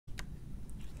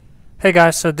Hey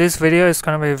guys, so this video is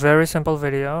gonna be a very simple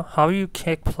video. How you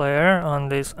kick player on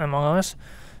this Among Us.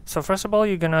 So first of all,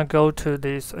 you're gonna go to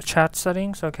this chat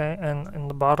settings, okay, and in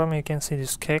the bottom you can see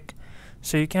this kick.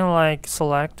 So you can like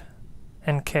select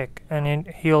and kick, and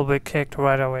he'll be kicked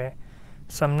right away.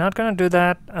 So I'm not gonna do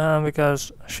that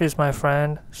because she's my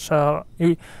friend. So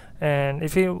and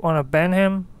if you wanna ban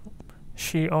him,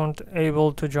 she won't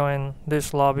able to join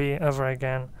this lobby ever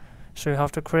again. So you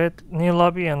have to create new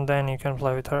lobby and then you can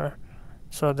play with her.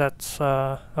 So that's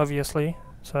obviously,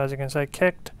 so as you can see,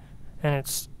 kicked, and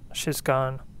she's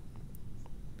gone.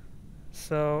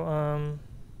 So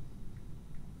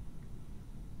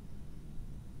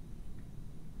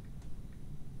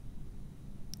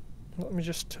let me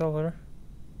just tell her.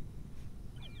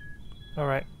 All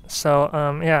right. So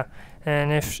yeah,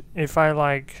 and if I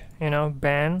like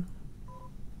ban,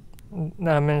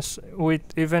 that means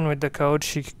even with the code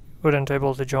she wouldn't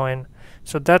able to join.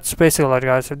 So that's basically it,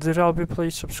 guys. If this will be,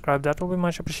 please subscribe. That will be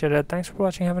much appreciated. Thanks for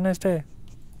watching. Have a nice day.